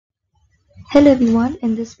Hello everyone,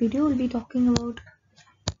 in this video we'll be talking about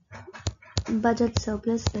budget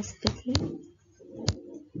surplus specifically.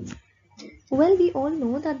 Well, we all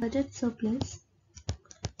know that budget surplus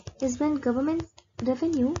is when government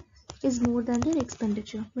revenue is more than their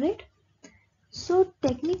expenditure, right? So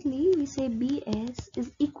technically we say BS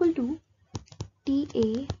is equal to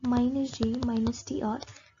TA minus G minus TR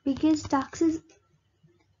because taxes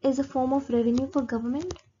is a form of revenue for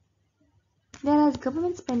government, whereas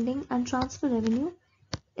government spending and transfer revenue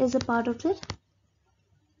is a part of their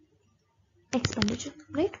expenditure,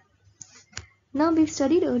 right? Now we've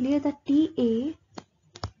studied earlier that TA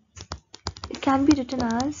it can be written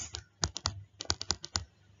as,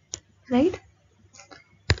 right?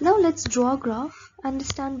 Now let's draw a graph,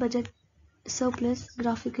 understand budget surplus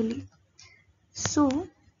graphically. So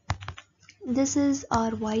this is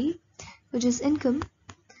our Y, which is income.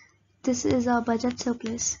 This is our budget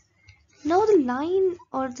surplus. Now the line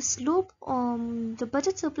or the slope the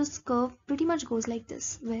budget surplus curve pretty much goes like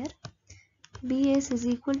this, where BS is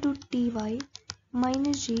equal to TY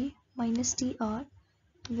minus G minus TR,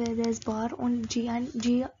 where there's bar on G and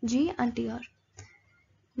TR.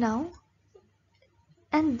 Now,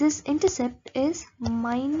 and this intercept is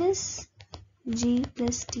minus G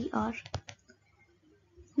plus TR.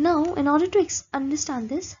 Now, in order to understand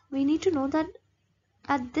this, we need to know that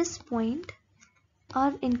at this point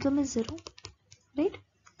our income is 0, right?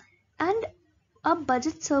 And a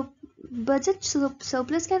budget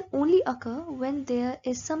surplus can only occur when there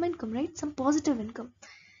is some income, right? Some positive income.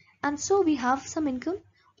 And so we have some income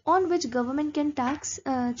on which government can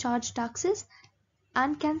charge taxes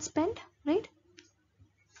and can spend, right?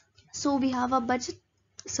 So we have a budget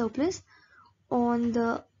surplus on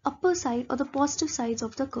the upper side or the positive sides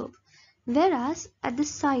of the curve. Whereas at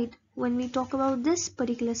this side, when we talk about this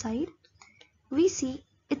particular side, we see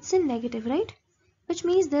it's in negative, right? Which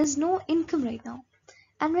means there's no income right now.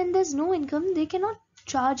 And when there's no income, they cannot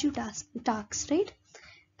charge you tax, right?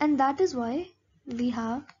 And that is why we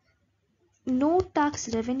have no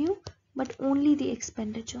tax revenue, but only the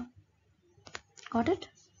expenditure. Got it?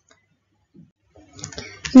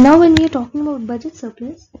 Now when we are talking about budget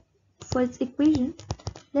surplus, for its equation,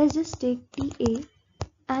 let's just take TA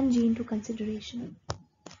and G into consideration.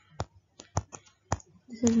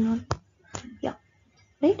 This is not, yeah,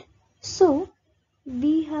 right? So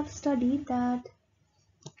we have studied that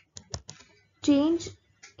change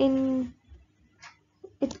in,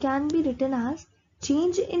 it can be written as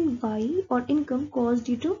change in Y or income caused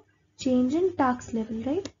due to change in tax level,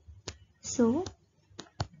 right? So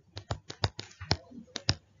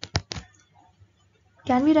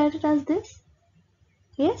can we write it as this?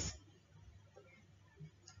 Yes.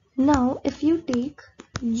 Now if you take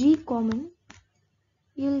G common,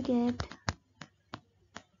 you'll get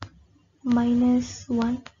minus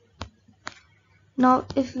 1. Now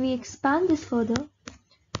if we expand this further,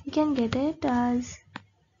 we can get it as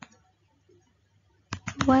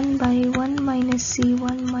 1 by 1 minus C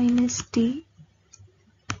 1 minus D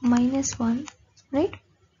minus 1, right?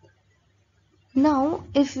 Now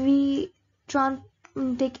if we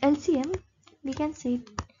take LCM, we can say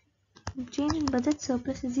change in budget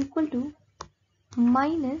surplus is equal to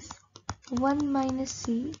minus 1 minus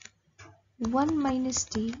C 1 minus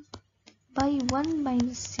D by 1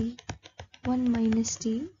 minus C 1 minus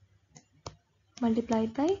D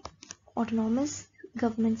multiplied by autonomous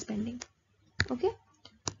government spending. Okay,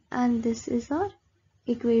 and this is our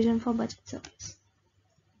equation for budget surplus.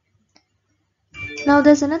 Now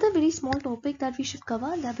there's another very small topic that we should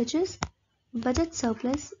cover, which is budget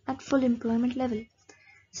surplus at full employment level.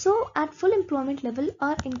 So at full employment level,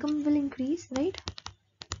 our income will increase, right?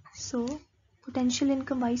 So potential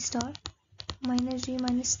income Y star minus G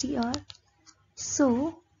minus TR.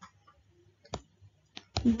 So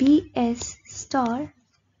BS star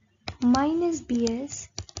minus BS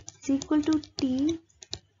is equal to T,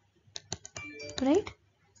 right?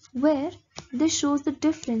 Where this shows the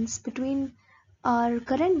difference between our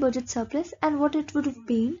current budget surplus and what it would have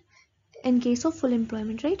been in case of full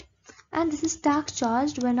employment, right? And this is tax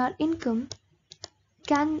charged when our income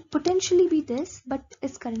can potentially be this, but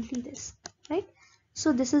is currently this, right?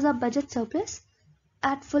 So this is our budget surplus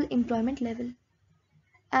at full employment level.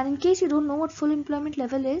 And in case you don't know what full employment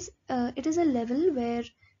level is, it is a level where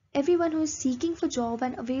everyone who is seeking for job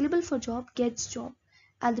and available for job gets job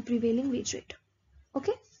at the prevailing wage rate.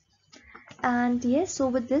 Okay? And yes, so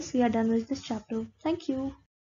with this we are done with this chapter. Thank you.